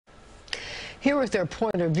Here with their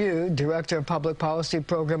point of view, Director of Public Policy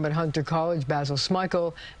Program at Hunter College, Basil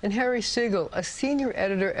Smikle, and Harry Siegel, a senior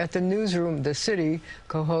editor at the newsroom The City,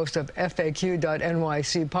 co-host of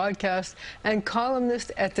FAQ.NYC podcast, and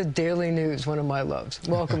columnist at the Daily News, one of my loves.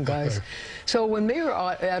 Welcome, guys. So when Mayor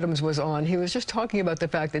Adams was on, he was just talking about the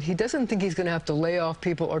fact that he doesn't think he's going to have to lay off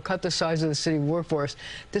people or cut the size of the city workforce,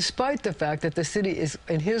 despite the fact that the city is,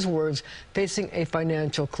 in his words, facing a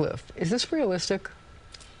financial cliff. Is this realistic?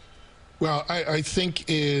 Well, I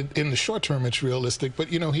think in the short term it's realistic,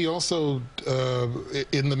 but, you know, he also,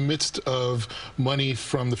 in the midst of money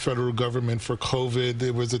from the federal government for COVID,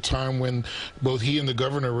 there was a time when both he and the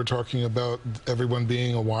governor were talking about everyone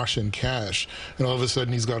being awash in cash, and all of a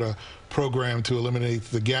sudden he's got a program to eliminate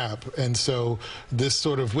the gap. And so this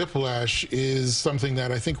sort of whiplash is something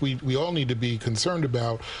that I think we all need to be concerned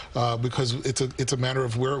about, because it's a matter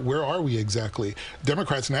of where are we exactly.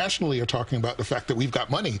 Democrats nationally are talking about the fact that we've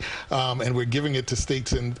got money, and we're giving it to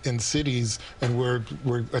states and cities, and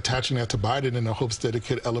we're attaching that to Biden in the hopes that it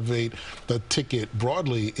could elevate the ticket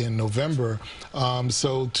broadly in November.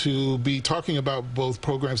 So to be talking about both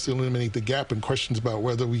programs to eliminate the gap and questions about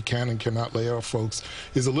whether we can and cannot lay off folks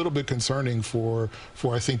is a little bit concerning for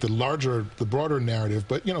I think the broader narrative,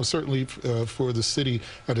 but, you know, certainly for the city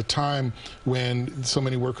at a time when so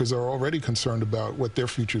many workers are already concerned about what their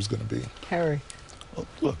future is going to be. Harry. Well,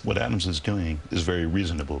 look, what Adams is doing is very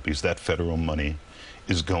reasonable, because that federal money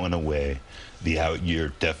is going away. The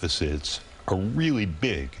out-year deficits are really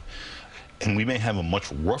big. And we may have a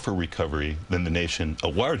much rougher recovery than the nation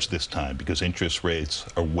at large this time, because interest rates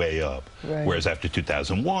are way up. Right. Whereas after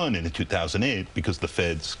 2001 and in 2008, because the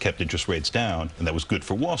Feds kept interest rates down, and that was good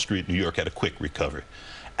for Wall Street, New York had a quick recovery.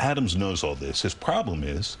 Adams knows all this. His problem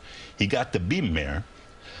is he got to be mayor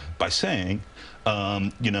by saying,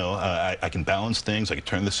 you know, I can balance things, I can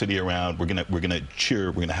turn the city around, we're gonna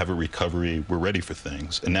cheer, we're gonna have a recovery, we're ready for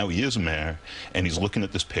things. And now he is mayor, and he's looking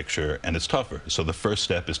at this picture, and it's tougher. So the first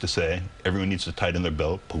step is to say everyone needs to tighten their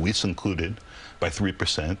belt, police included, by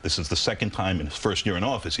 3%. This is the second time in his first year in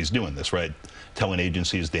office he's doing this, right? Telling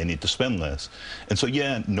agencies they need to spend less. And so,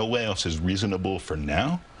 yeah, no layoffs is reasonable for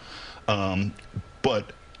now,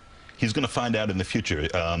 but he's going to find out in the future.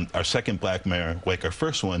 Our second black mayor, like our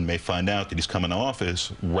first one, may find out that he's coming to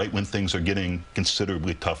office right when things are getting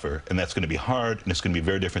considerably tougher, and that's going to be hard, and it's going to be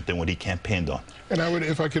very different than what he campaigned on. And I would,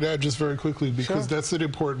 if I could add just very quickly, because that's an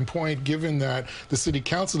important point, given that the city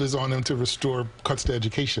council is on them to restore cuts to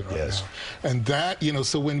education right now. And that, you know,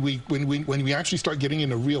 so when we actually start getting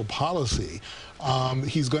into real policy,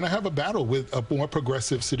 he's going to have a battle with a more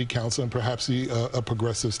progressive city council and perhaps a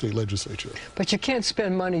progressive state legislature. But you can't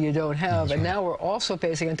spend money you don't have. That's and right. Now we're also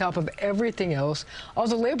facing, on top of everything else, all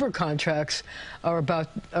the labor contracts are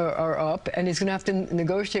up, and he's going to have to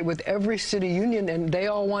negotiate with every city union, and they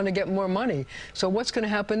all want to get more money. So what's going to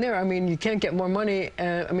happen there? I mean, you can't get more money,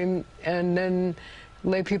 and then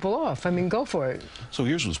lay people off. I mean, go for it. So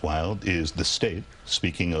here's what's wild is the state,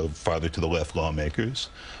 speaking of farther to the left lawmakers,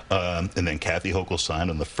 and then Kathy Hochul signed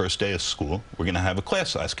on the first day of school, we're going to have a class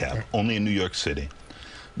size cap, only in New York City.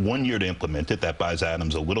 1 year to implement it. That buys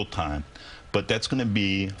Adams a little time. But that's going to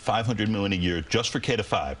be $500 million a year just for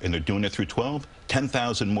K-5, and they're doing it through 12.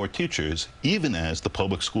 10,000 more teachers, even as the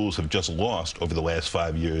public schools have just lost over the last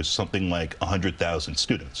 5 years something like 100,000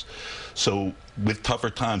 students. So with tougher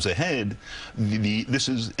times ahead, this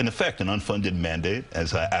is in effect an unfunded mandate,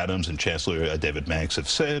 as Adams and Chancellor David Banks have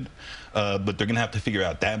said. But they're going to have to figure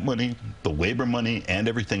out that money, the labor money, and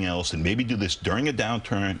everything else, and maybe do this during a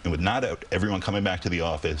downturn and with not everyone coming back to the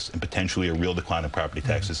office and potentially a real decline in property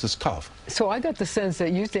taxes. It's tough. So I got the sense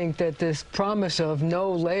that you think that this promise of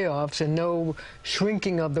no layoffs and no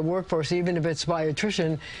shrinking of the workforce, even if it's by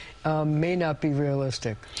attrition, may not be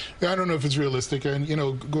realistic. Yeah, I don't know if it's realistic, and, you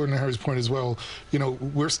know, Gordon and Harry's point as well, you know,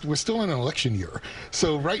 we're still in an election year.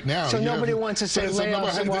 So right now... So nobody wants to say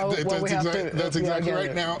layoffs while we have to... That's exactly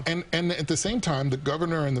right now. And at the same time, the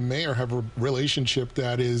governor and the mayor have a relationship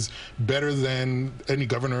that is better than any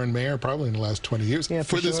governor and mayor probably in the last 20 years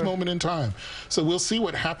for this moment in time. So we'll see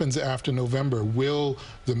what happens after November. Will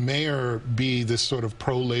the mayor be this sort of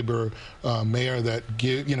pro-labor mayor that,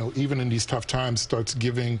 you know, even in these tough times starts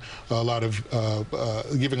giving a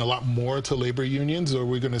lot more to labor unions, or are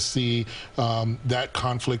we going to see that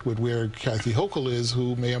conflict with where Kathy Hochul is,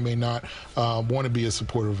 who may or may not want to be a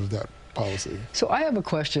supporter of that policy. So I have a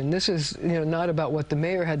question. This is, not about what the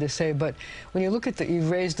mayor had to say, but when you look at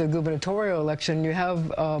you've raised the gubernatorial election, you have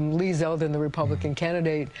Lee Zeldin, the Republican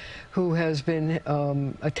candidate, who has been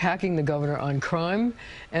attacking the governor on crime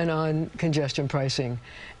and on congestion pricing.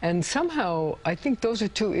 And somehow, I think those are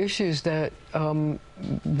two issues that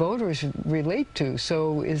voters relate to.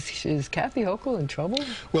 So is Kathy Hochul in trouble?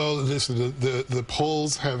 Well, the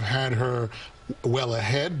polls have had her well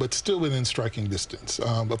ahead, but still within striking distance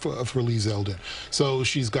for Lee Zeldin. So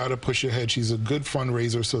she's got to push ahead. She's a good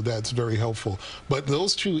fundraiser, so that's very helpful. But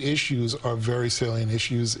those two issues are very salient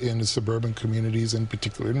issues in the suburban communities, in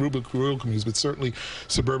particular in rural communities, but certainly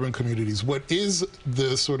suburban communities. What is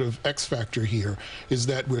the sort of X factor here is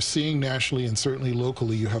that we're seeing nationally and certainly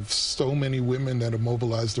locally, you have so many women that are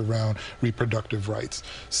mobilized around reproductive rights.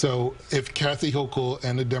 So if Kathy Hochul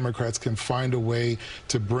and the Democrats can find a way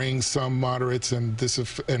to bring some moderates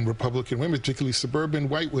and Republican women, particularly suburban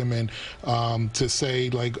white women, to say,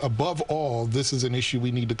 like, above all, this is an issue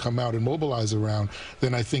we need to come out and mobilize around,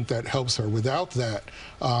 then I think that helps her. Without that,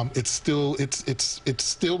 it's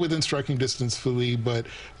still within striking distance for Lee, but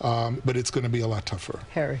it's going to be a lot tougher.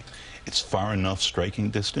 Harry. It's far enough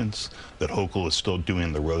striking distance that Hochul is still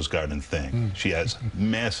doing the Rose Garden thing. She has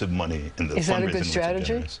massive money in the fundraising. Is that a good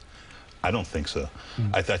strategy? I don't think so.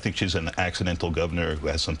 I think she's an accidental governor who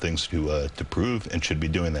has some things to prove and should be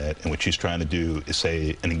doing that. And what she's trying to do is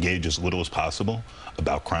say and engage as little as possible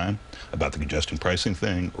about crime, about the congestion pricing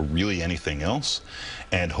thing, or really anything else,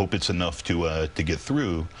 and hope it's enough to get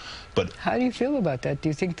through. But how do you feel about that? Do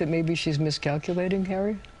you think that maybe she's miscalculating,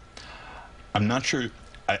 Harry? I'm not sure.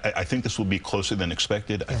 I think this will be closer than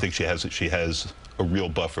expected. I think she has a real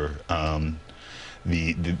buffer.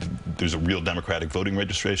 There's a real Democratic voting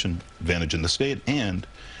registration advantage in the state, and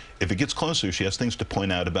if it gets closer, she has things to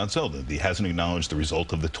point out about Zeldin. He hasn't acknowledged the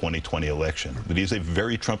result of the 2020 election, but he's a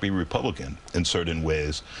very Trumpy Republican in certain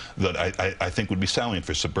ways that I think would be salient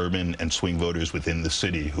for suburban and swing voters within the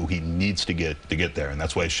city who he needs to get there, and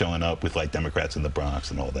that's why he's showing up with, like, Democrats in the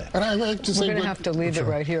Bronx and all that. And I like to say, we're going to have to leave it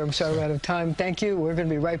right here. I'm sorry we're out of time. Thank you. We're going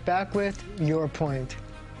to be right back with Your Point.